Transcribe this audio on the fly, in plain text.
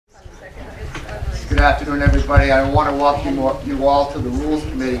afternoon, everybody. I want to welcome you all to the Rules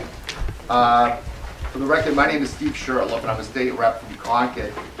Committee. For the record, my name is Steve Shurtleff, and I'm a state rep from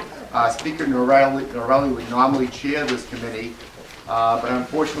Concord. Speaker Norelli would normally chair this committee, but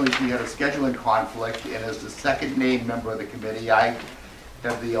unfortunately she had a scheduling conflict, and as the second named member of the committee, I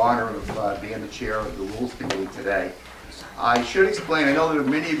have the honor of being the chair of the Rules Committee today. I should explain, I know there are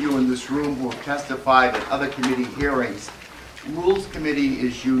many of you in this room who have testified at other committee hearings. Rules Committee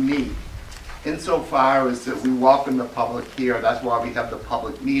is unique insofar as that we welcome the public here. That's why we have the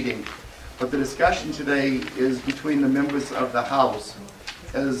public meeting. But the discussion today is between the members of the House.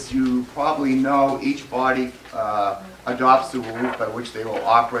 As you probably know, each body adopts the rules by which they will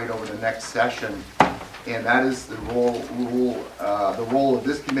operate over the next session. And that is the role of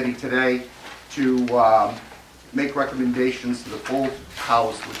this committee today to make recommendations to the full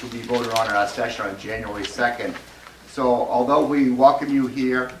House, which will be voted on in our session on January 2nd. So although we welcome you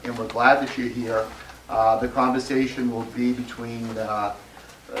here and we're glad that you're here, the conversation will be between the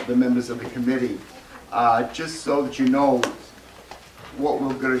members of the committee. Just so that you know what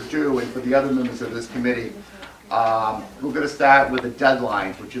we're going to do, and for the other members of this committee, we're going to start with a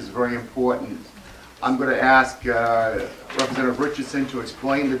deadline, which is very important. I'm going to ask Representative Richardson to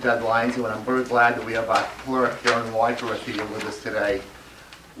explain the deadlines, and I'm very glad that we have our clerk, Karen Wycliffe, here with us today.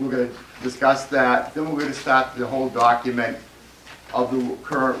 We're going to discuss that. Then we're going to start the whole document of the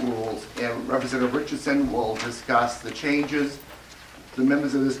current rules, and Representative Richardson will discuss the changes. The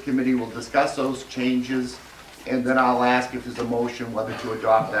members of this committee will discuss those changes, and then I'll ask if there's a motion whether to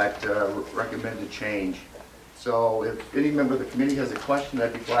adopt that recommended change. So if any member of the committee has a question,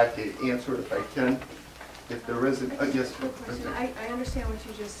 I'd be glad to answer it if I can. If there isn't, yes. I understand what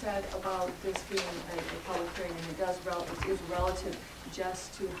you just said about this being a public hearing, and it is relative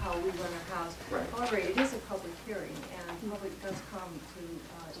just to how we run our house. Right. However, it is a public hearing, and the public does come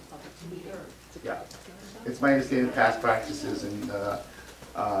to be heard. Yeah, it's my understanding past practices, and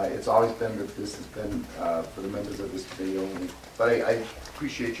it's always been that this has been for the members of this committee only. But I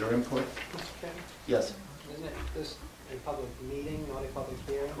appreciate your input. Okay. Yes. Isn't it this a public meeting, not a public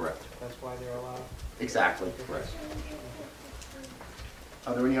hearing? Correct. That's why they're allowed? Exactly. Correct.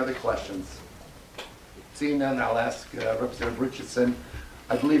 Are there any other questions? Seeing none, I'll ask Representative Richardson.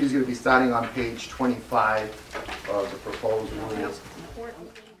 I believe he's going to be starting on page 25 of the proposed rules.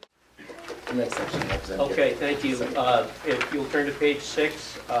 The next section, Representative. Okay, thank you. If you'll turn to page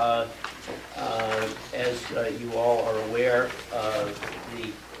 6, as you all are aware,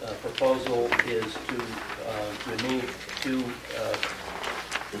 the proposal is to remove two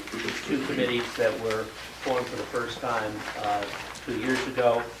committees that were formed for the first time 2 years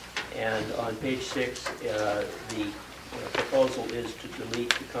ago. And on page 6, the proposal is to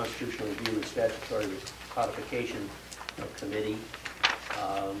delete the Constitutional Review and Statutory Codification Committee.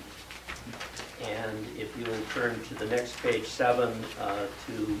 And if you'll turn to the next page 7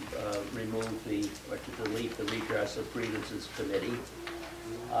 to delete the Redress of Grievances Committee.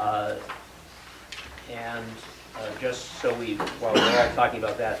 Just so while we're all talking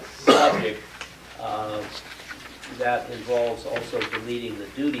about that subject, that involves also deleting the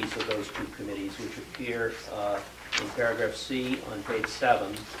duties of those two committees, which appear in paragraph C on page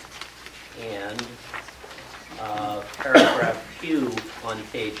 7 and paragraph Q on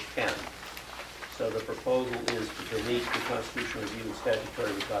page 10. So the proposal is to delete the Constitutional Review and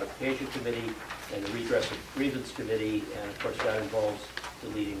Statutory Codification Committee and the Redress of Grievance Committee, and of course that involves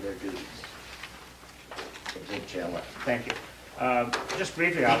deleting their duties. Thank you. Just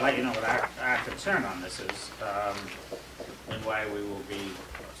briefly, I'll let you know what our concern on this is, and why we will be,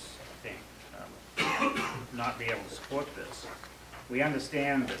 I think, not be able to support this. We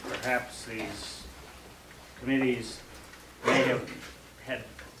understand that perhaps these committees may have had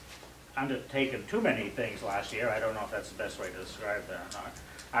undertaken too many things last year. I don't know if that's the best way to describe that or not.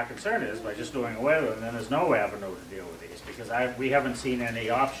 Our concern is by just doing away with them, then there's no avenue to deal with these, because we haven't seen any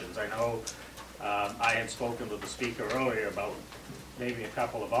options. I know I had spoken with the speaker earlier about maybe a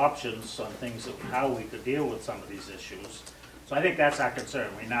couple of options on things of how we could deal with some of these issues. So I think that's our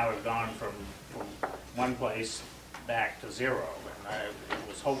concern. We now have gone from one place back to 0, and I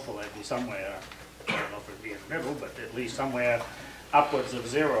was hopeful it'd be somewhere, I don't know if it'd be in the middle, but at least somewhere upwards of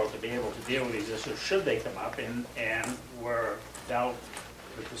 0 to be able to deal with these issues should they come up, and were dealt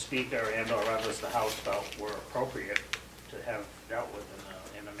with the speaker and or others the House felt were appropriate to have dealt with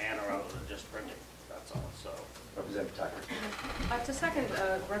in a manner other than just printing. That's all. So, Representative Tucker. To second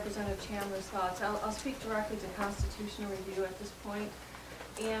Representative Chandler's thoughts, I'll speak directly to constitutional review at this point.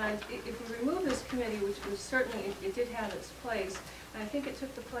 And if we remove this committee, which was certainly, it did have its place, and I think it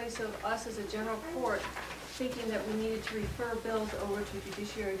took the place of us as a general court thinking that we needed to refer bills over to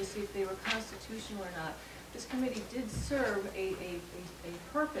judiciary to see if they were constitutional or not. This committee did serve a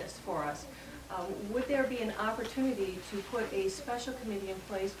purpose for us. Would there be an opportunity to put a special committee in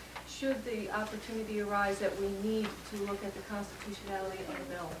place should the opportunity arise that we need to look at the constitutionality of the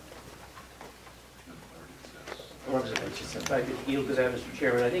bill? If I could yield to that, Mr.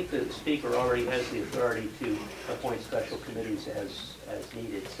 Chairman, I think the Speaker already has the authority to appoint special committees as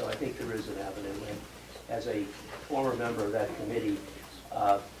needed, so I think there is an avenue. And as a former member of that committee,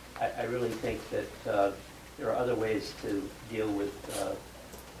 I really think that there are other ways to deal with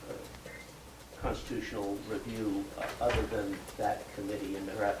constitutional review other than that committee, and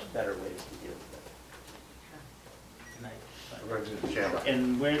perhaps better ways to deal with that.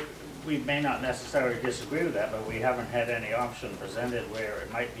 And we may not necessarily disagree with that, but we haven't had any option presented where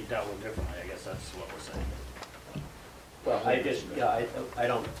it might be dealt with differently. I guess that's what we're saying. Well, I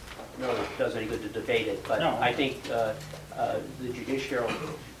don't know if it does any good to debate it, but No. I think the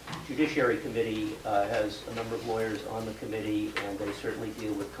Judiciary Committee has a number of lawyers on the committee, and they certainly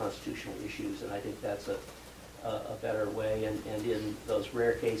deal with constitutional issues, and I think that's a better way. And in those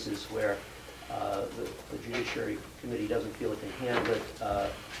rare cases where the Judiciary Committee doesn't feel it can handle it,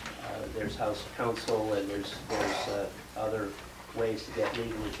 there's House Counsel, and there's other ways to get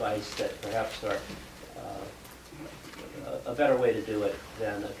legal advice that perhaps are a better way to do it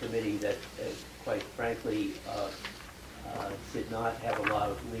than a committee that, quite frankly, did not have a lot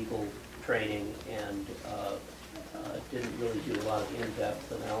of legal training and didn't really do a lot of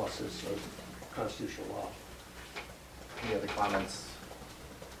in-depth analysis of constitutional law. Any other comments?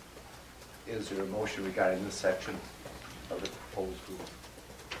 Is there a motion regarding this section of the proposed rule?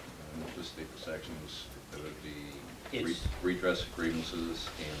 Just state the sections, there would be It's- redress grievances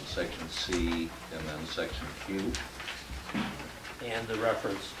in section C and then section Q. And the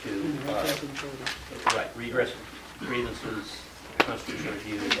reference to, right, redress grievances, constitutional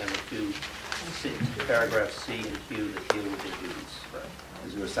review, and the two paragraphs C and Q that deal with the duties.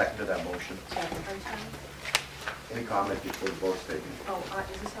 Is there a second to that motion? Are you saying? Any comment before the vote taken? Oh,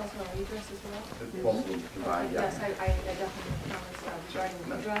 is this also on redress as well? Both of them combined, Yes, yeah. I definitely have comments regarding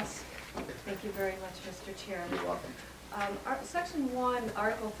redress. Thank you very much, Mr. Chair. You're welcome. Section 1,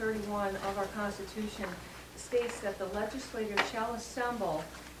 Article 31 of our Constitution states that the legislature shall assemble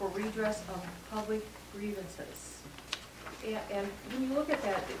for redress of public grievances. And when you look at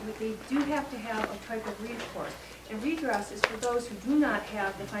that, they do have to have a type of recourse. And redress is for those who do not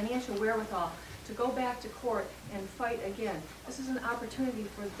have the financial wherewithal to go back to court and fight again. This is an opportunity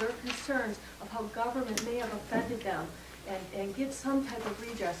for their concerns of how government may have offended them and get some type of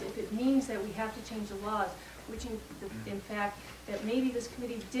redress. If it means that we have to change the laws, which in fact, that maybe this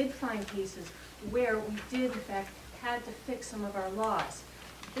committee did find cases where we did in fact had to fix some of our laws.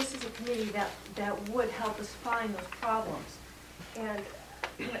 This is a committee that would help us find those problems. And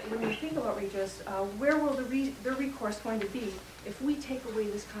when you think about redress, where will the recourse going to be if we take away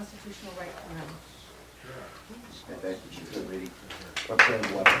this constitutional right from them? Okay, thank you, Chief of Reading.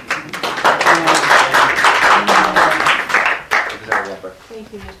 Representative Weber. Representative Weber. Thank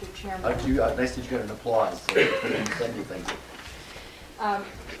you, Mr. Chairman. Nice that you got an applause, so you can send you things.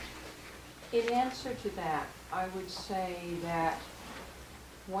 In answer to that, I would say that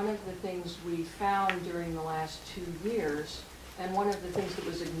one of the things we found during the last 2 years, and one of the things that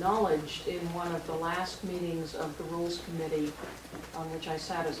was acknowledged in one of the last meetings of the Rules Committee, on which I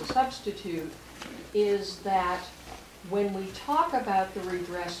sat as a substitute, is that when we talk about the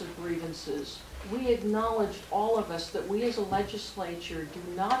redress of grievances, we acknowledged, all of us, that we as a legislature do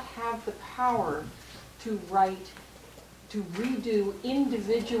not have the power to redo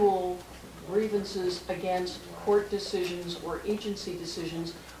individual grievances against court decisions or agency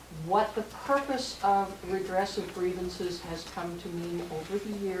decisions. What the purpose of redress of grievances has come to mean over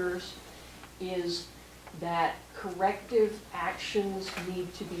the years is that corrective actions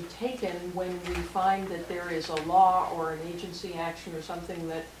need to be taken when we find that there is a law or an agency action or something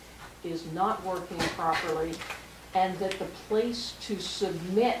that is not working properly, and that the place to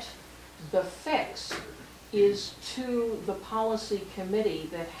submit the fix is to the policy committee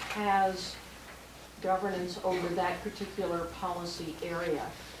that has governance over that particular policy area.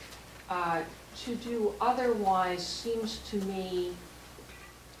 To do otherwise seems to me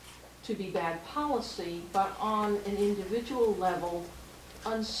to be bad policy, but on an individual level,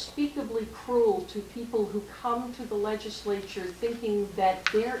 unspeakably cruel to people who come to the legislature thinking that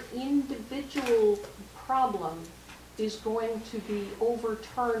their individual problem is going to be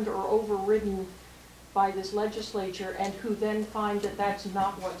overturned or overridden by this legislature, and who then find that that's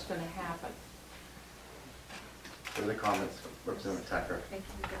not what's going to happen. Further comments, Representative Tucker. Thank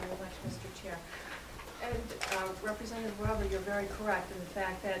you very much, Mr. Chair. And Representative Weber, you're very correct in the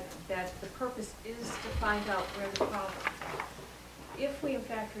fact that the purpose is to find out where the problem is. If we in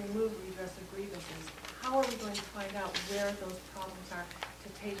fact remove redress of grievances, how are we going to find out where those problems are to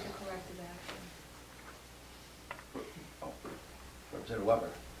take the corrective action? Representative Weber.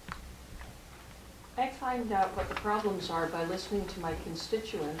 I find out what the problems are by listening to my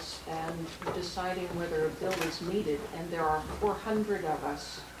constituents and deciding whether a bill is needed, and there are 400 of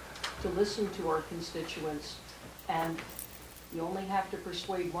us to listen to our constituents, and you only have to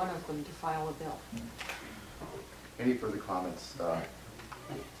persuade one of them to file a bill. Any further comments?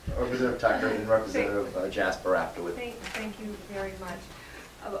 Representative Tucker and Representative Jasper afterward. Thank you very much.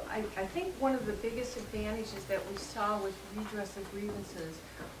 I think one of the biggest advantages that we saw with redress of grievances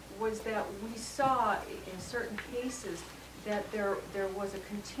was that we saw in certain cases that there was a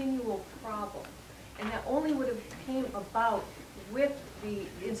continual problem, and that only would have came about with the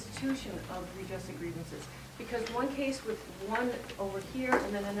institution of redress of grievances. Because one case with one over here,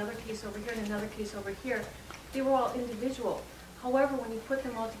 and then another case over here, and another case over here, they were all individual. However, when you put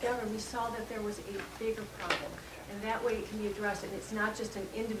them all together, we saw that there was a bigger problem. And that way it can be addressed, and it's not just an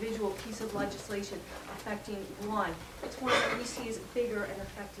individual piece of legislation affecting one. It's one that we see as bigger and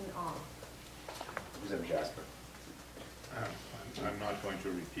affecting all. Representative Jasper. I'm not going to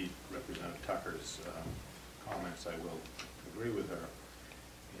repeat Representative Tucker's comments. I will agree with her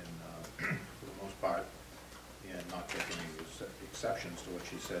in, for the most part, and not take any exceptions to what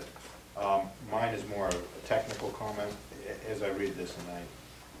she said. Mine is more a technical comment. As I read this, and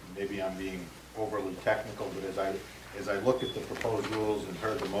maybe I'm being overly technical, but as I look at the proposed rules and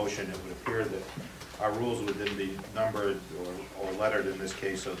heard the motion, it would appear that our rules would then be numbered or lettered in this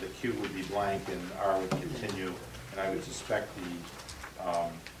case, so that Q would be blank and R would continue, and I would suspect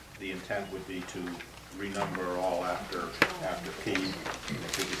the intent would be to renumber all after P.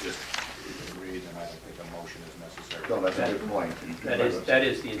 If we could just read, and I don't think a motion is necessary. No, that's a good point. That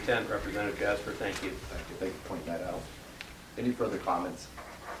is the intent, Representative Jasper. Thank you. Thank you. Thank you for pointing that out. Any further comments?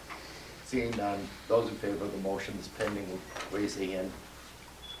 Seeing none, those in favor of the motion that's pending will raise a hand.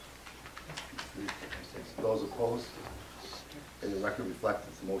 Those opposed? And the record reflects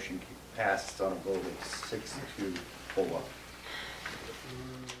that the motion passed on a vote of 6-4.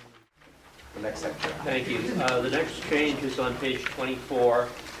 The next section. Thank you. The next change is on page 24,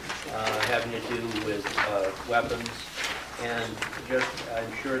 having to do with weapons. And just,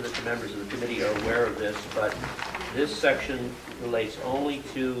 I'm sure that the members of the committee are aware of this, but this section relates only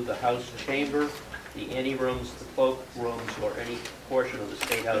to the House chamber, the anterooms, the cloak rooms, or any portion of the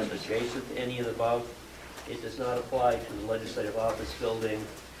State House adjacent to any of the above. It does not apply to the Legislative Office Building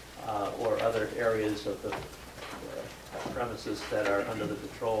or other areas of the premises that are under the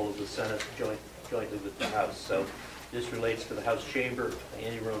control of the Senate jointly with the House. So this relates to the House chamber, the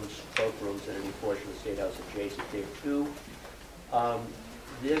anterooms, cloak rooms, and any portion of the State House adjacent thereto.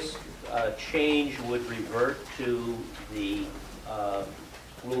 This change would revert to the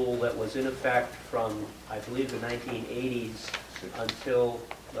rule that was in effect from, I believe, the 1980s until,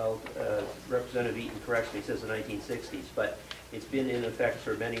 well, Representative Eaton corrects me, he says the 1960s, but it's been in effect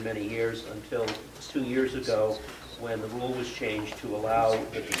for many, many years until 2 years ago when the rule was changed to allow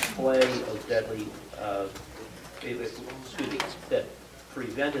the display of deadly, that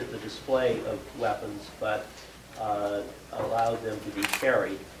prevented the display of weapons, but allowed them to be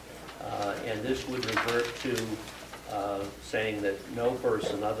carried. And this would revert to saying that no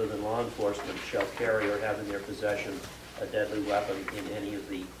person other than law enforcement shall carry or have in their possession a deadly weapon in any of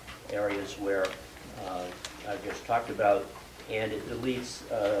the areas where I've just talked about. And it deletes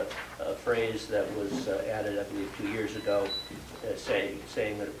a phrase that was added, I believe, 2 years ago,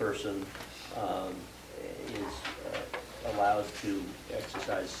 saying that a person is allowed to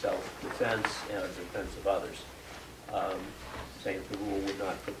exercise self-defense and defense of others, saying that the rule would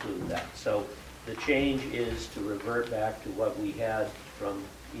not preclude that. So the change is to revert back to what we had from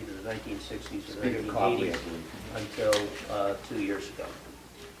either the 1960s or the 1980s until 2 years ago.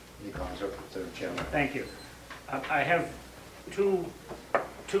 Any comments, Representative Chairman? Thank you. I have two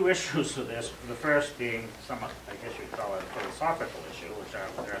issues to this. The first being somewhat, I guess you'd call it a philosophical issue, which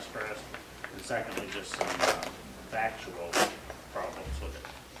I'll address first, and secondly, just some factual problems with it.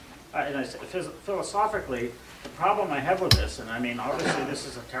 And I said, philosophically, the problem I have with this, and I mean, obviously this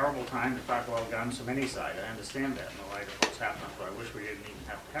is a terrible time to talk about guns from any side. I understand that in the light of what's happening, so I wish we didn't even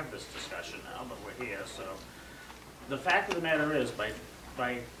have to have this discussion now, but we're here. So the fact of the matter is, by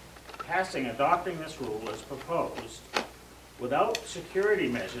adopting this rule as proposed, without security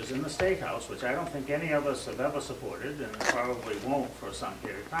measures in the State House, which I don't think any of us have ever supported and probably won't for some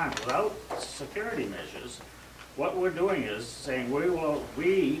period of time, without security measures, what we're doing is saying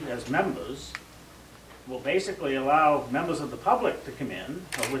we as members will basically allow members of the public to come in,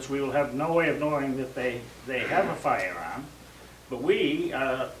 of which we will have no way of knowing that they have a firearm. But we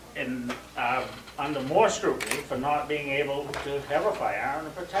under more scrutiny for not being able to have a firearm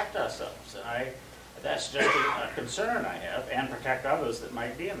and protect ourselves. And that's just a concern I have, and protect others that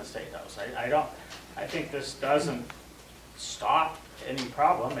might be in the State House. I think this doesn't stop any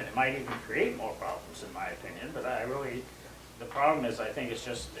problem, and it might even create more problems, in my opinion. But the problem is, I think it's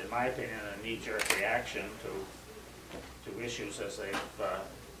just, in my opinion, a knee-jerk reaction to issues as they've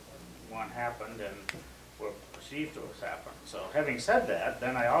happened and were perceived to have happened. So having said that,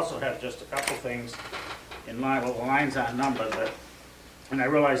 then I also have just a couple things in line, well, the lines aren't numbered, and I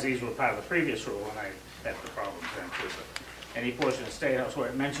realize these were part of the previous rule, and I had the problem then too. But any portion of the State House where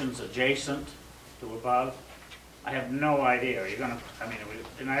it mentions adjacent to above, I have no idea. Are you gonna,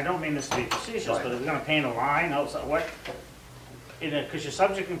 and I don't mean this to be facetious, but are we gonna paint a line outside, what? Because you're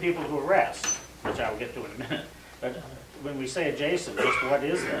subjecting people to arrest, which I'll get to in a minute. But when we say adjacent, just what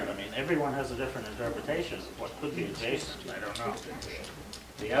is that? I mean, everyone has a different interpretation of what could be adjacent. I don't know.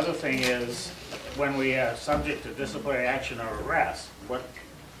 The other thing is, when we are subject to disciplinary action or arrest,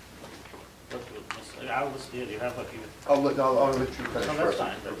 I'll listen to you. Do you have a few? I'll let you finish No, that's first.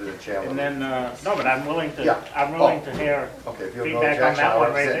 fine. Over the chair. And then, no, but I'm willing to, Yeah. I'm willing to hear Okay, if you have no feedback on objection, that I'll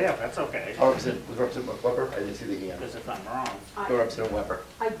one right represent- there. That's okay. I'll represent Weber. I didn't see the hand. Because if I'm wrong. Go Representative Weber.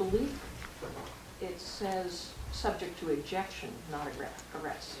 I believe it says subject to ejection, not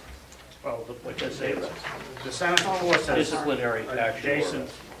arrest. Well, the sentence before says Disciplinary action. adjacent,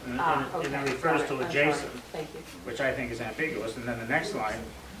 and Okay. it refers Got it. to I'm sorry. adjacent, Thank you. which I think is ambiguous, and then the next line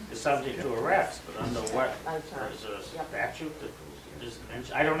is subject to arrest, but under what? I'm sorry. Is there a Yep. statute that is,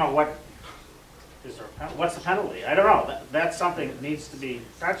 I don't know what, is there, what's the penalty? I don't know, that's something that needs to be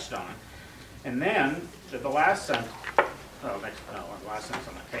touched on. And then, the last sentence, last sentence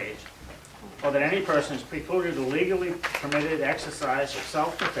on the page, or that any person is precluded or legally permitted exercise of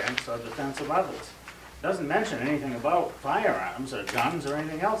self-defense or defense of others. Doesn't mention anything about firearms or guns or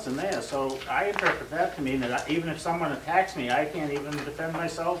anything else in there, so I interpret that to mean that even if someone attacks me, I can't even defend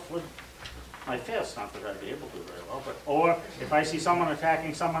myself with my fist, not that I'd be able to very well, but, or if I see someone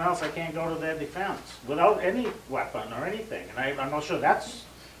attacking someone else, I can't go to their defense without any weapon or anything, and I'm not sure that's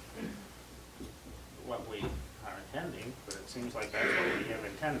what we are intending, but it seems like that's what we have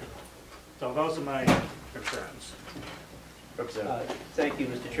intended. So those are my concerns. Thank you,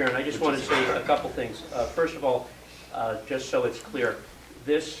 Mr. Chairman. I just want to say a couple things. First of all, just so it's clear,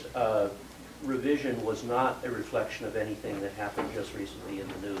 this revision was not a reflection of anything that happened just recently in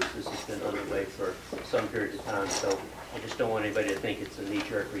the news. This has been underway for some period of time, so I just don't want anybody to think it's a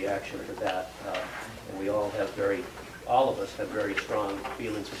knee-jerk reaction to that. And we all of us have very strong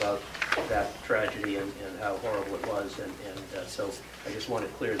feelings about that tragedy and how horrible it was, and so I just want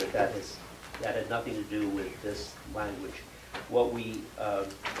it clear that that had nothing to do with this language.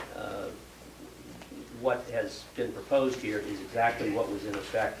 What has been proposed here is exactly what was in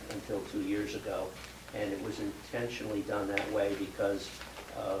effect until 2 years ago, and it was intentionally done that way because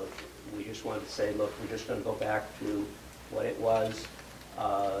we just wanted to say, look, we're just going to go back to what it was.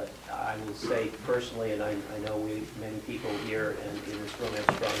 I will say personally, and I know many people here and in this room have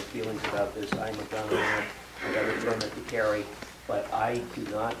strong feelings about this. I'm a gun owner, I got a permit to carry, but I do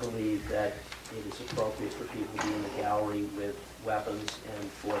not believe that it is appropriate for people to be in the gallery with weapons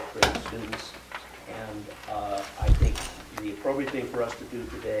and fourth-grade students. And I think the appropriate thing for us to do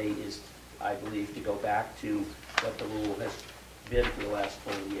today is, I believe, to go back to what the rule has been for the last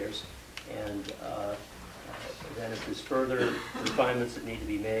 20 years. And then if there's further refinements that need to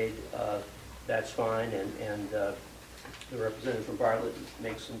be made, that's fine. And the representative from Bartlett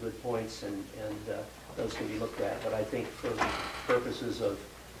makes some good points, and those can be looked at. But I think for purposes of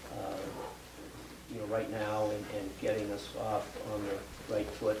right now and getting us off on the right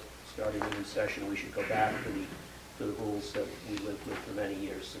foot, starting a new session, we should go back to the rules that we lived with for many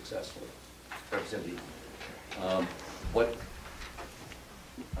years successfully. Representative. What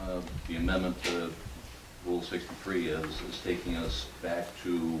the amendment to Rule 63 is taking us back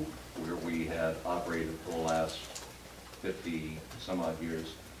to where we had operated for the last 50 some odd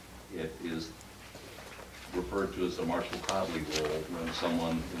years. It is referred to as the Marshall Cobley rule, when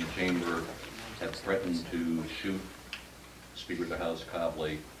someone in the chamber had threatened to shoot Speaker of the House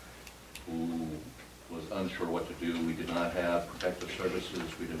Cobley, who was unsure what to do. We did not have protective services.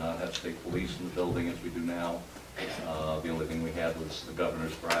 We did not have state police in the building as we do now. The only thing we had was the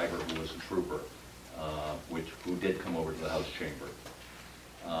governor's driver, who was a trooper, who did come over to the House chamber.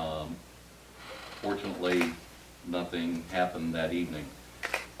 Fortunately, nothing happened that evening.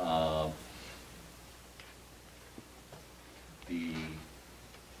 The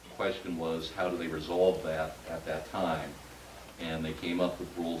question was, how do they resolve that at that time? And they came up with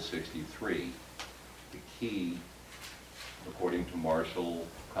Rule 63. The key, according to Marshall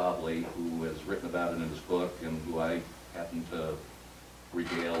Cobley, who has written about it in his book and who I happened to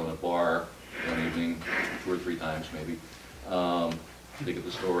regale in a bar one evening 2 or 3 times maybe, to get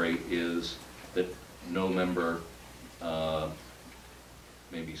the story, is that no member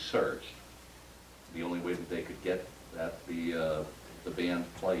may be searched. The only way that they could get at the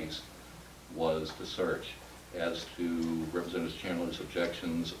banned place was to search. As to Representative Chandler's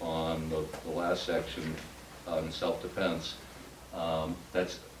objections on the last section on self-defense,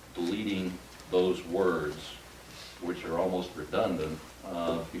 that's deleting those words, which are almost redundant,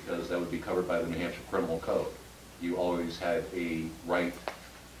 because that would be covered by the New Hampshire Criminal Code. You always have a right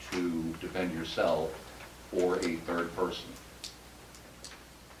to defend yourself or a third person.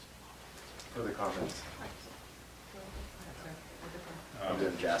 Further comments?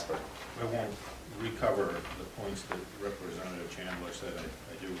 Jasper. I won't recover the points that Representative Chandler said.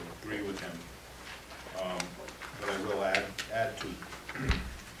 I do agree with him, but I will add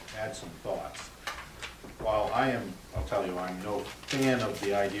some thoughts. While I'll tell you, I'm no fan of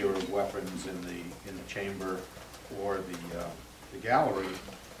the idea of weapons in the chamber or the gallery.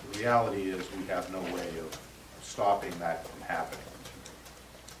 The reality is we have no way of stopping that from happening.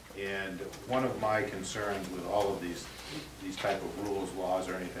 And one of my concerns with all of these type of rules, laws,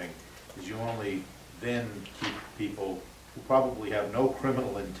 or anything, is you only then keep people who probably have no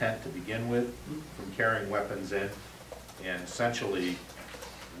criminal intent to begin with from carrying weapons in, and essentially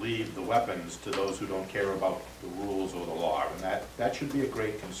leave the weapons to those who don't care about the rules or the law. And that should be a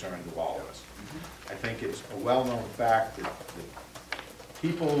great concern to all of us. I think it's a well-known fact that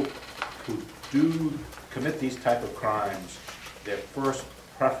people who do commit these type of crimes, their first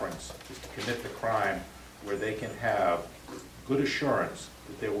preference is to commit the crime where they can have good assurance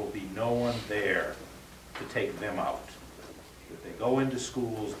that there will be no one there to take them out. That they go into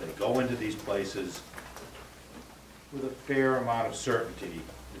schools, they go into these places with a fair amount of certainty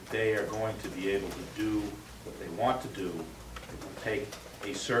that they are going to be able to do what they want to do. It will take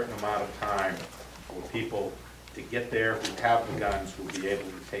a certain amount of time for people to get there who have the guns, who will be able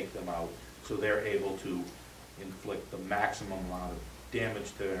to take them out, so they're able to inflict the maximum amount of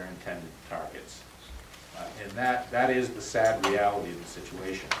damage to their intended targets. And that is the sad reality of the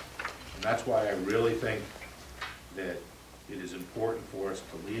situation. And that's why I really think that it is important for us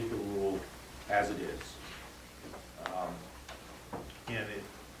to leave the rule as it is.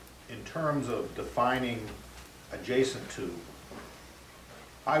 In terms of defining adjacent to,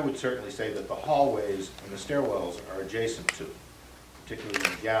 I would certainly say that the hallways and the stairwells are adjacent to, particularly in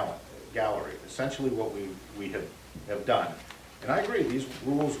the gallery. Essentially what we have done. And I agree, these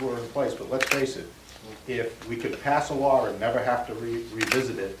rules were in place, but let's face it, if we could pass a law and never have to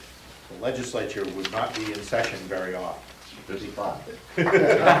revisit it, the legislature would not be in session very often. 55. And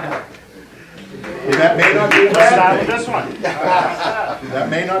that may not be a bad thing. This one. That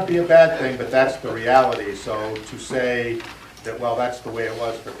may not be a bad thing, but that's the reality. So to say that, well, that's the way it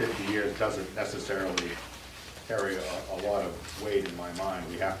was for 50 years doesn't necessarily carry a lot of weight in my mind.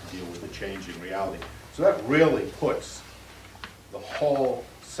 We have to deal with the changing reality. So that really puts the whole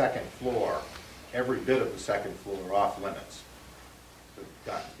second floor, every bit of the second floor, off limits to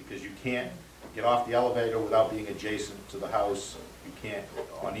guns, because you can't get off the elevator without being adjacent to the house. You can't,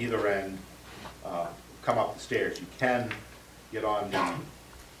 on either end, come up the stairs. You can get on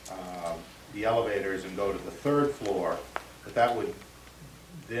the elevators and go to the third floor, but that would,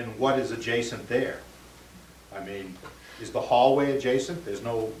 then what is adjacent there? I mean, is the hallway adjacent? There's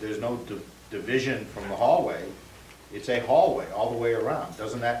no division from the hallway. It's a hallway all the way around.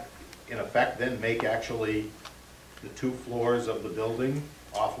 Doesn't that, in effect, then make actually the 2 floors of the building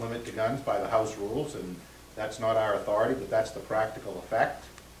off limit to guns by the House rules? And that's not our authority, but that's the practical effect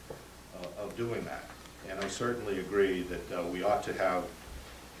of doing that. And I certainly agree that we ought to have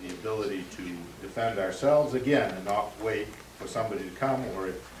the ability to defend ourselves again and not wait for somebody to come, or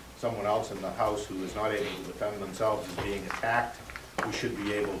if someone else in the House who is not able to defend themselves is being attacked, we should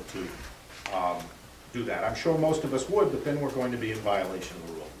be able to do that. I'm sure most of us would, but then we're going to be in violation of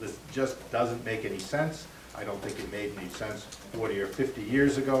the rule. This just doesn't make any sense. I don't think it made any sense 40 or 50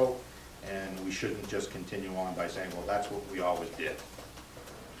 years ago, and we shouldn't just continue on by saying, well, that's what we always did.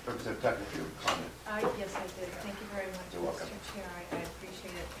 Representative Tucker, if you have a comment. Yes, I did. Thank you very much, You're welcome. Mr. Chair. I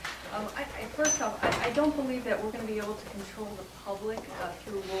appreciate it. First off, I don't believe that we're going to be able to control the public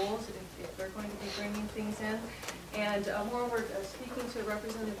through rules if they're going to be bringing things in. And moreover, speaking to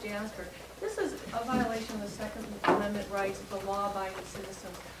Representative Jasper, this is a violation of the Second Amendment rights of the law-abiding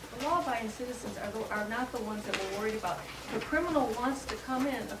citizens. The law-abiding citizens are not the ones that we're worried about. If a criminal wants to come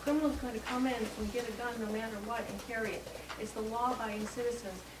in, a criminal is going to come in and get a gun no matter what and carry it. It's the law-abiding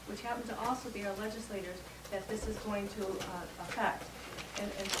citizens, which happen to also be our legislators, that this is going to affect.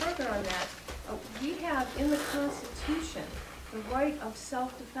 And further on that, we have in the Constitution the right of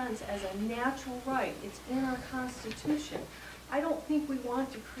self-defense as a natural right. It's in our Constitution. I don't think we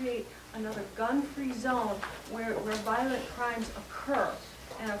want to create another gun-free zone where violent crimes occur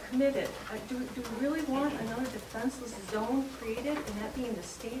and are committed. Do we really want another defenseless zone created, and that being the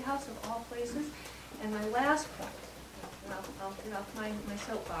State House of all places? And my last point, and I'll get off my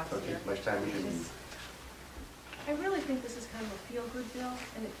soapbox Don't here. take much time, you can use. I really think this is kind of a feel-good bill,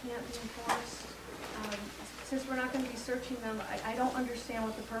 and it can't be enforced. Since we're not going to be searching them, I don't understand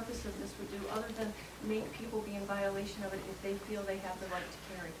what the purpose of this would do, other than make people be in violation of it if they feel they have the right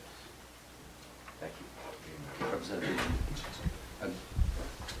to carry. Thank you. Representative.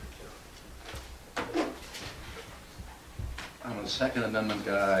 I'm a Second Amendment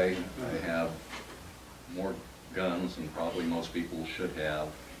guy. I have more guns than probably most people should have,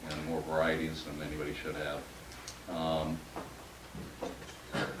 and more varieties than anybody should have.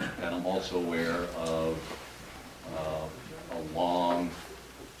 And I'm also aware of a long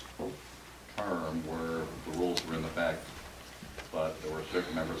term where the rules were in effect, but there were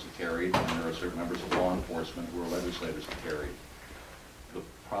certain members that carried, and there were certain members of law enforcement who were legislators that carried. The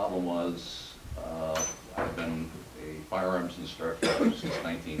problem was, I've been a firearms instructor since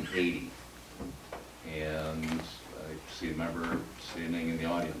 1980, and I see a member standing in the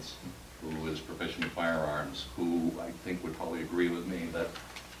audience who is proficient in firearms, who I think would probably agree with me that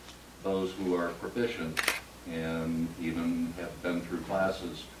those who are proficient and even have been through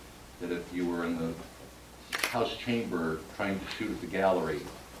classes, that if you were in the House chamber trying to shoot at the gallery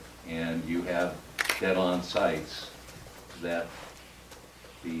and you have dead-on sights, that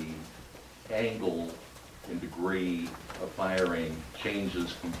the angle and degree of firing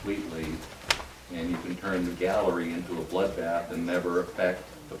changes completely, and you can turn the gallery into a bloodbath and never affect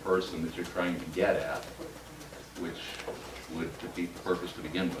the person that you're trying to get at, which would defeat the purpose to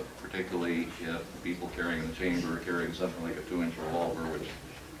begin with, particularly if the people carrying the chamber are carrying something like a 2-inch revolver, which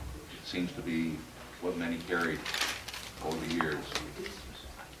seems to be what many carried over the years.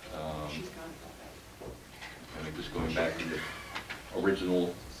 I think just going back to the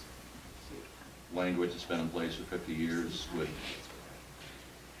original language that's been in place for 50 years would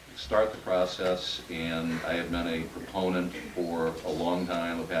start the process, and I have been a proponent for a long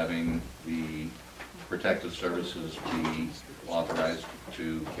time of having the protective services be authorized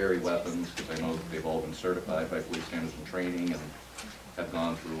to carry weapons, because I know that they've all been certified by police standards and training and have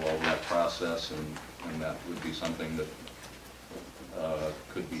gone through all of that process, and that would be something that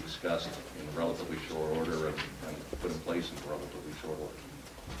could be discussed in relatively short order and put in place in relatively short order.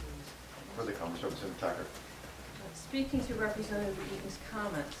 Further comments, Representative Tucker. Speaking to Representative Eaton's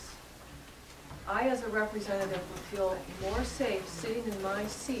comments, I, as a representative, would feel more safe sitting in my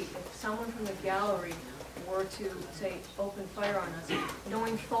seat if someone from the gallery were to, say, open fire on us,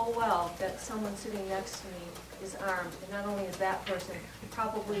 knowing full well that someone sitting next to me is armed, and not only is that person,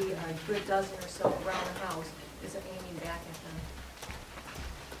 probably a good dozen or so around the house is aiming back at them.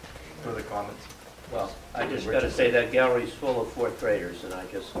 Further comments? Well, I just got to say that gallery's full of fourth graders, and I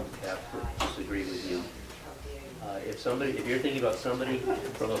just have to disagree with you. If you're thinking about somebody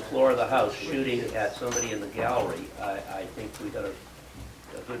from the floor of the house shooting at somebody in the gallery, I think we got a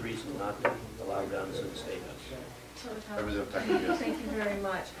good reason not to allow guns in the State House. Representative Tucker, yes. Thank you very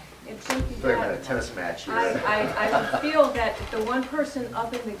much. And thank you, Very Dad. much a tennis match here. I would feel that if the one person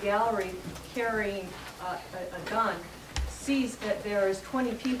up in the gallery carrying a gun sees that there is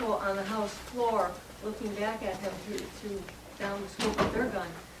 20 people on the House floor looking back at him through down the scope of their gun,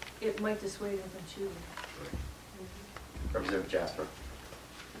 it might dissuade him from shooting. Representative Jasper.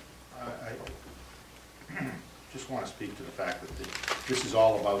 I just want to speak to the fact that this is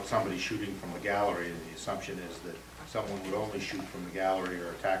all about somebody shooting from a gallery, and the assumption is that someone would only shoot from the gallery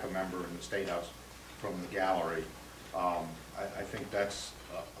or attack a member in the State House from the gallery. I think that's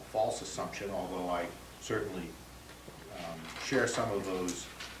a false assumption, although I certainly share some of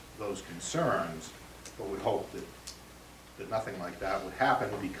those concerns, but would hope that nothing like that would happen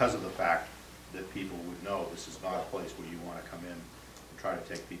because of the fact that people would know this is not a place where you want to come in and try to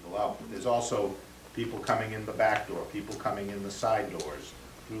take people out. But there's also people coming in the back door, people coming in the side doors,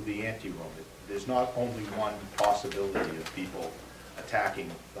 through the ante-room. There's not only one possibility of people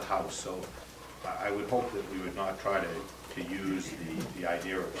attacking the house, so I would hope that we would not try to use the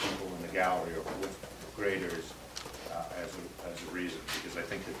idea of people in the gallery or with graders as a reason, because I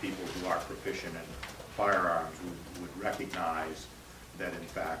think that people who are proficient in firearms would recognize that, in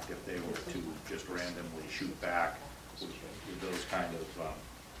fact, if they were to just randomly shoot back with those kind of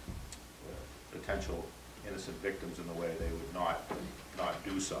potential innocent victims in the way, they would not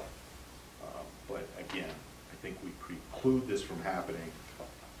do so. But again, I think we preclude this from happening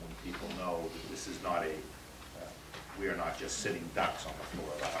when people know that this is not we are not just sitting ducks on the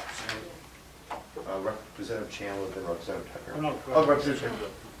floor of the house. Representative Chandler, then Representative Tucker. Oh, no. Representative Chandler.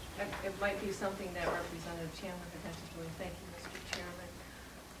 It might be something that Representative Chandler could have to do. Thank you, Mr.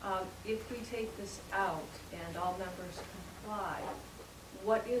 Chairman. If we take this out and all members comply,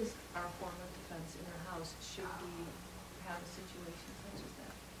 what is our form of defense in our house should we have a situation such as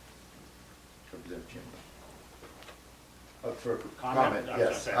that? Representative Chandler. For Comment? comment,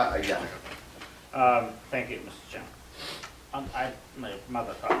 yes. Yeah. Thank you, Mr. Chairman. My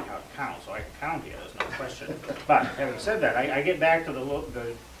mother taught me how to count, so I can count here, there's no question. But having said that, I get back to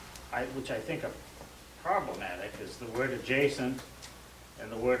which I think are problematic, is the word adjacent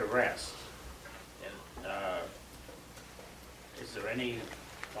and the word arrest. And, is there any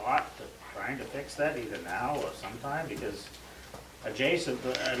thought to trying to fix that either now or sometime? Because adjacent,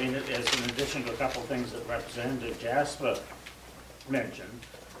 I mean, as in addition to a couple of things that Representative Jasper mentioned,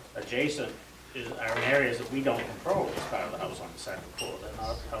 adjacent are in areas that we don't control as part of the house on the second floor. They're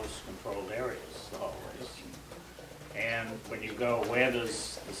not house-controlled areas, the hallways. And when you go, where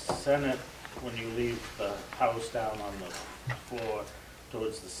does the Senate, when you leave the house down on the floor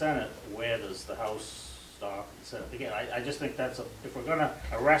towards the Senate, where does the house stop and Senate begin? I just think that's if we're gonna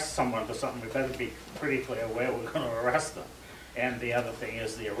arrest someone for something, we better be pretty clear where we're gonna arrest them. And the other thing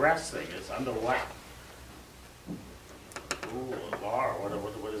is, the arrest thing is under what rule or law, or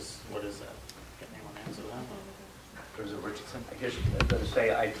what is that? Can anyone answer that? Representative Richardson. I guess I was going to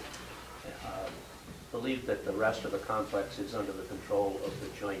say, I believe that the rest of the complex is under the control of the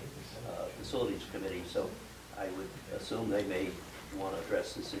Joint Facilities Committee, so I would assume they may want to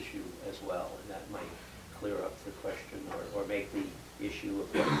address this issue as well, and that might clear up the question or make the issue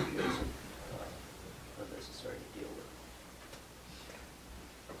of what adjacent unnecessary to deal with.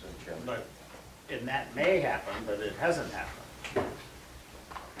 But, and that may happen, but it hasn't happened.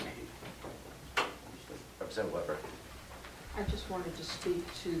 Representative Weber. I just wanted to speak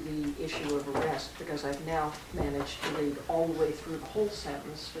to the issue of arrest, because I've now managed to read all the way through the whole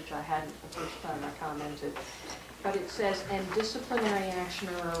sentence, which I hadn't the first time I commented. But it says, and disciplinary action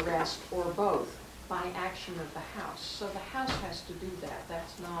or arrest, or both, by action of the House. So the House has to do that.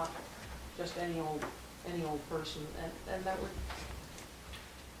 That's not just any old person, and that would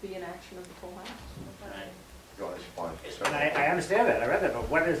be an action of the full House. Go ahead, And I understand that, I read that, but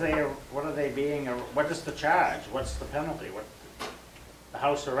what is what is the charge? What's the penalty? What, the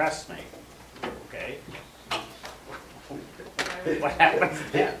House arrests me, okay? What happens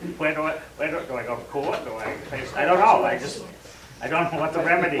then? Where do I go to court? I don't know, I don't know what the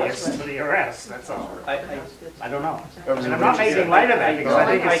remedy is to the arrest, that's all. I don't know. And I'm not making light of that because I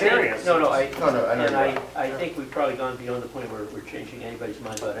think it's serious. I think we've probably gone beyond the point where we're changing anybody's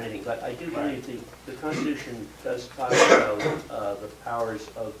mind about anything, but I do believe the Constitution does talk about the powers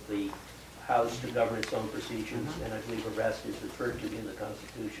of the House to govern its own procedures, and I believe arrest is referred to in the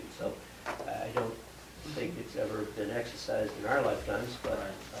Constitution. So I don't think it's ever been exercised in our lifetimes, but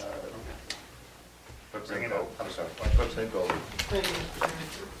Representative Gold. I'm sorry. Representative Gold. Thank you, Mr.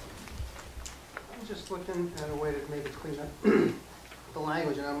 Chairman. I'm just looking at a way to maybe clean up the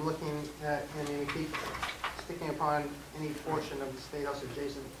language, and I'm looking at, I mean, we keep sticking upon any portion of the State House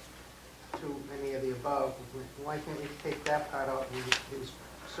adjacent to any of the above. Why can't we take that part out and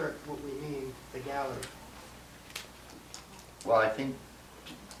insert what we mean, the gallery? Well, I think,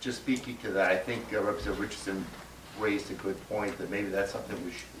 just speaking to that, I think Representative Richardson raised a good point that maybe that's something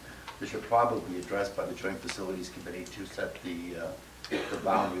that should probably be addressed by the Joint Facilities Committee to set the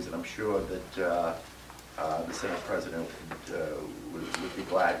boundaries, and I'm sure that the Senate President would be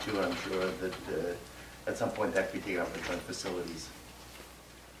glad to, and I'm sure that at some point that could be taken up with Joint Facilities.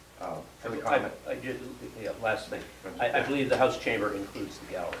 Last thing. I believe the House chamber includes the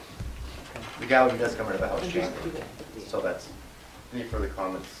gallery. The gallery does come into the House chamber, so that's, any further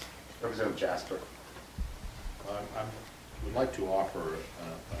comments? Representative Jasper. I would like to offer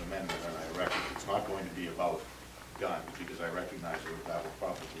an amendment, and it's not going to be about guns, because I recognize that would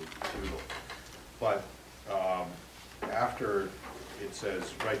probably be futile. But after it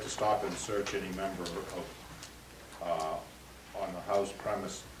says right to stop and search any member on the house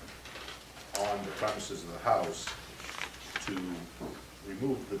premise, on the premises of the house, to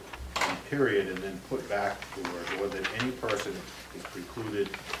remove the period and then put back the word, or that any person is precluded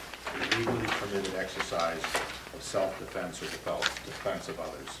the legally permitted exercise of self-defense or defense of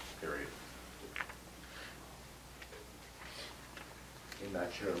others, period. In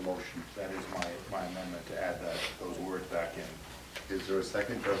that your motion. That is my amendment to add those words back in. Is there a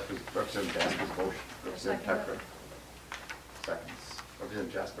second? Representative Jasper's motion. Representative Tucker. Seconds.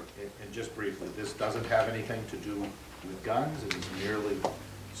 Representative Jasper. And just briefly, this doesn't have anything to do with guns. It is merely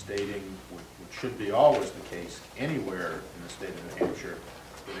stating what should be always the case anywhere in the state of New Hampshire,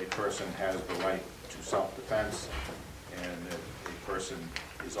 that a person has the right to self-defense, and that a person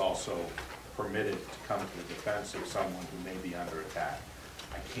is also permitted to come to the defense of someone who may be under attack.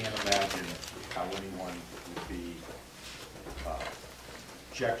 I can't imagine how anyone would be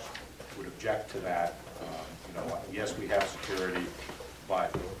object to that. You know, yes, we have security,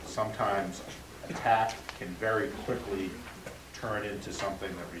 but sometimes attack can very quickly turn into something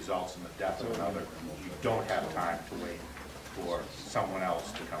that results in the death of another. You don't have time to wait for someone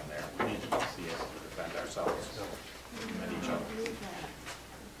else to come there. We need to be able to defend ourselves and each other.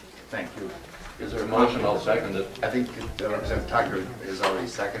 Thank you. Is there a motion? I'll second it. I think Representative Tucker has already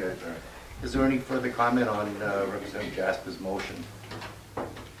seconded. Is there any further comment on Representative Jasper's motion?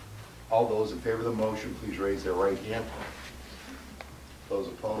 All those in favor of the motion, please raise their right hand. Those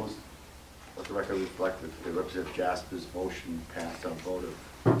opposed, let the record reflect that Representative Jasper's motion passed on a vote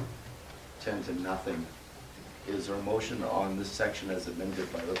of 10-0. Is there a motion on this section as amended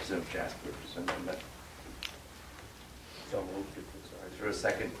by Representative Jasper? So moved. Is there a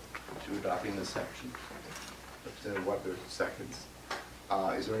second to adopting this section? Representative Webber seconds.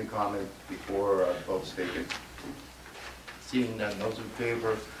 Is there any comment before vote's taken? Seeing none, those in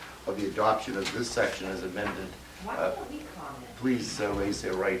favor of the adoption of this section as amended, please raise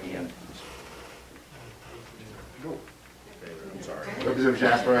their right hand. I'm sorry. Representative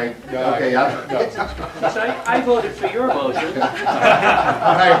Jasper, right? Okay, I voted for your motion.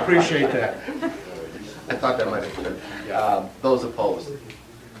 I appreciate that. I thought that might have been. Those opposed?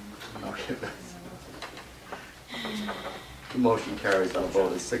 Okay. The motion carries on a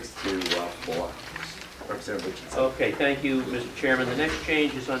vote of 6-4. Representative Richardson. Okay, thank you, Mr. Chairman. The next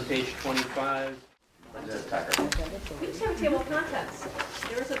change is on page 25. Representative Tucker. We just have a table of contents.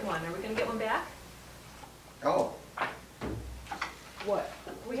 There isn't one. Are we going to get one back? Oh. What?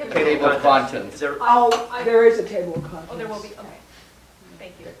 We have Table of contents. Is there, Oh, there is a table of contents. Oh, there will be. Okay.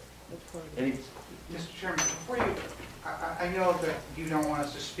 Thank you. Any? Mr. Chairman, before you, I know that you don't want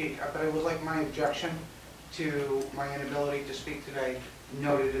us to speak, but I would like my objection to my inability to speak today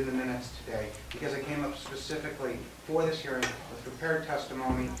noted in the minutes today, because I came up specifically for this hearing with prepared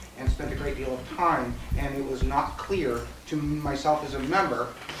testimony and spent a great deal of time, and it was not clear to myself as a member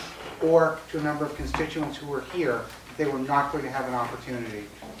or to a number of constituents who were here that they were not going to have an opportunity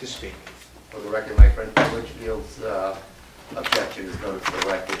to speak. For the record, my friend Litchfield's objection is noted for the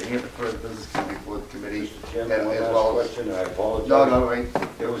record. Any other further business come before the committee? Mr. Chairman, one last question, I apologize. No,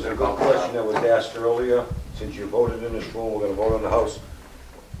 right. There was a good question that was asked earlier. Since you voted in this room, we're going to vote on the House.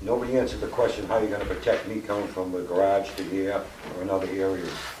 Nobody answered the question, how you're going to protect me coming from the garage to here or another area.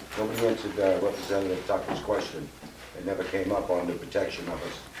 Nobody answered Representative Tucker's question. It never came up on the protection of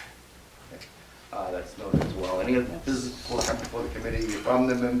us. That's noted as well. Any other business will come before the committee from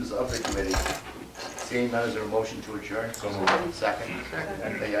the members of the committee? Seeing none, is there a motion to adjourn? So moved. Second.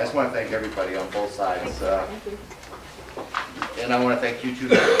 I just want to thank everybody on both sides. And I want to thank you too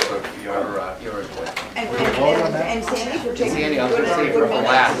for your input. And Sandy for taking. Sandy, I was going to say for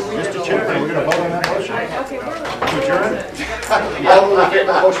last. Mr. Chairman, we're going to vote on that motion. Okay, Adjourn? All those in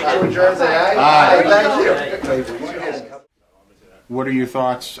favor of the motion to adjourn, say aye. Aye. Thank you. What are your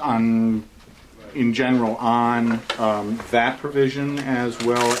thoughts on, in general, on that provision as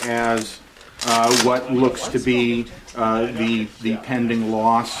well as what looks to be the pending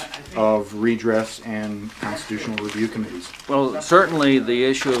loss of redress and constitutional review committees? Well, certainly the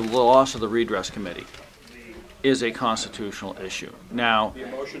issue of the loss of the redress committee is a constitutional issue. Now,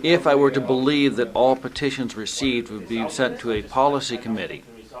 if I were to believe that all petitions received would be sent to a policy committee,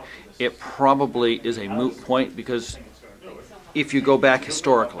 it probably is a moot point, because if you go back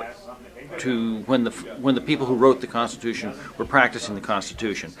historically to when the people who wrote the Constitution were practicing the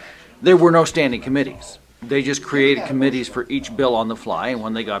Constitution, there were no standing committees. They just created committees for each bill on the fly, and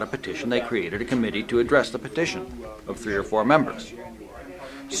when they got a petition, they created a committee to address the petition of 3 or 4 members.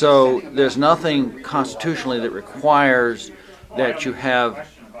 So there's nothing constitutionally that requires that you have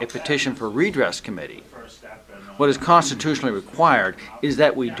a petition for redress committee. What is constitutionally required is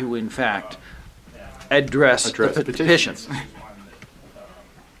that we do, in fact, address the petitions.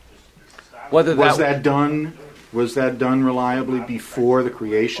 Whether Was that done reliably before the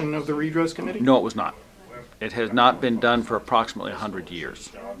creation of the redress committee? No, it was not. It has not been done for approximately 100 years.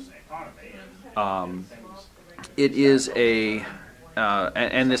 It is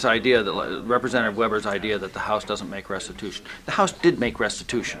and this idea, that Representative Weber's idea that the House doesn't make restitution. The House did make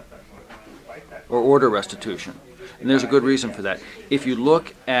restitution, or order restitution, and there's a good reason for that. If you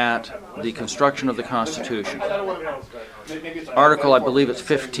look at the construction of the Constitution, Article, I believe it's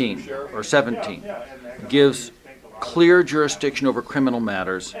 15 or 17, gives clear jurisdiction over criminal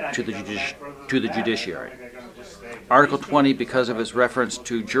matters to the judiciary. Article 20, because of its reference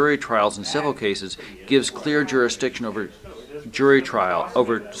to jury trials in civil cases, gives clear jurisdiction over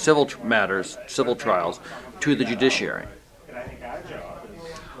civil matters, civil trials, to the judiciary.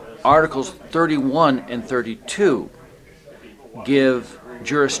 Articles 31 and 32 give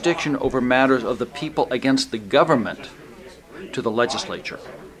jurisdiction over matters of the people against the government to the legislature,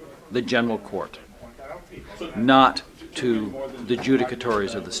 the general court, not to the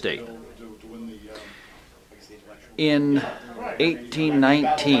judicatories of the state. In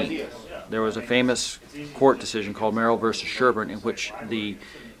 1819, there was a famous court decision called Merrill versus Sherburne, in which the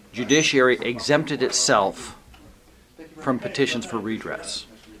judiciary exempted itself from petitions for redress.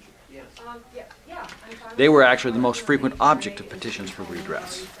 They were actually the most frequent object of petitions for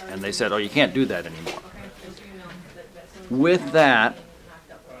redress, and they said, oh, you can't do that anymore. With that,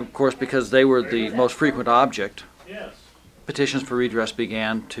 of course, because they were the most frequent object, petitions for redress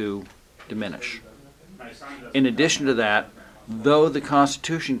began to diminish. In addition to that, though the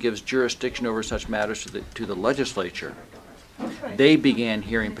Constitution gives jurisdiction over such matters to the legislature, they began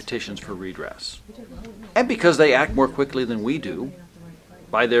hearing petitions for redress. And because they act more quickly than we do,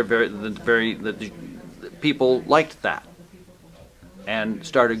 by the people liked that and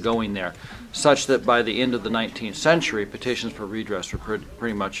started going there, such that by the end of the 19th century, petitions for redress were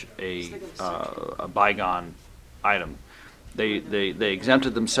pretty much a bygone item. They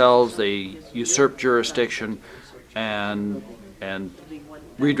exempted themselves, they usurped jurisdiction, and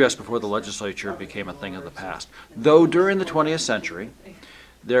redress before the legislature became a thing of the past. Though during the 20th century,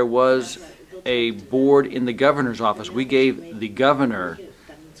 there was a board in the governor's office. We gave the governor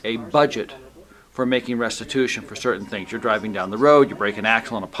a budget for making restitution for certain things. You're driving down the road, you break an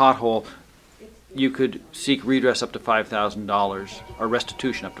axle in a pothole, you could seek redress up to $5,000, or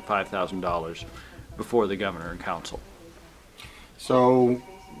restitution up to $5,000 before the governor and council. So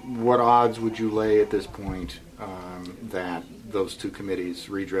what odds would you lay at this point that those two committees,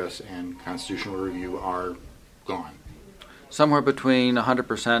 redress and constitutional review, are gone? Somewhere between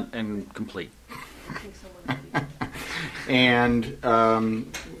 100% and complete. And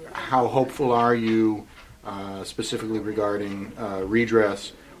how hopeful are you, specifically regarding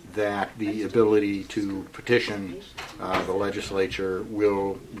redress, that the ability to petition the legislature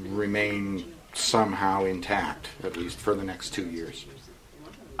will remain somehow intact, at least for the next 2 years?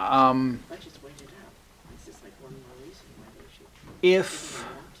 Well,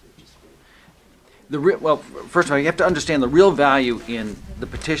 first of all, you have to understand the real value in the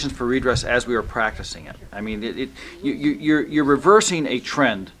petitions for redress as we are practicing it. I mean, you're reversing a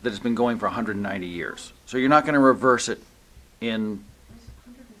trend that has been going for 190 years. So you're not going to reverse it in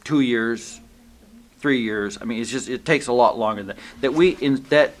 2 years, 3 years. I mean, it takes a lot longer than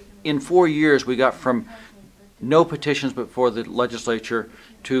that. In 4 years, we got from no petitions before the legislature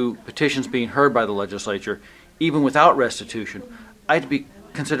to petitions being heard by the legislature, even without restitution. I'd be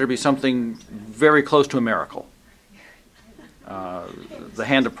considered to be something very close to a miracle. The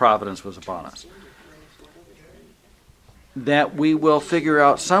hand of providence was upon us. That we will figure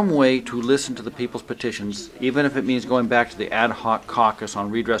out some way to listen to the people's petitions, even if it means going back to the ad hoc caucus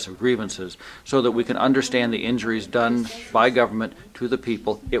on redress of grievances, so that we can understand the injuries done by government to the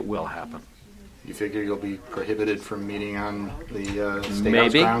people. It will happen. You figure you'll be prohibited from meeting on the State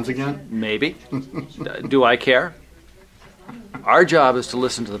House grounds again? Maybe. Do I care? Our job is to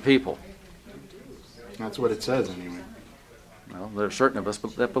listen to the people. That's what it says, anyway. Well, there are certain of us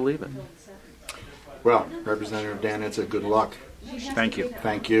that believe it. Well, Representative Dan, it's a good luck. Thank you.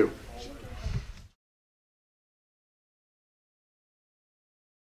 Thank you.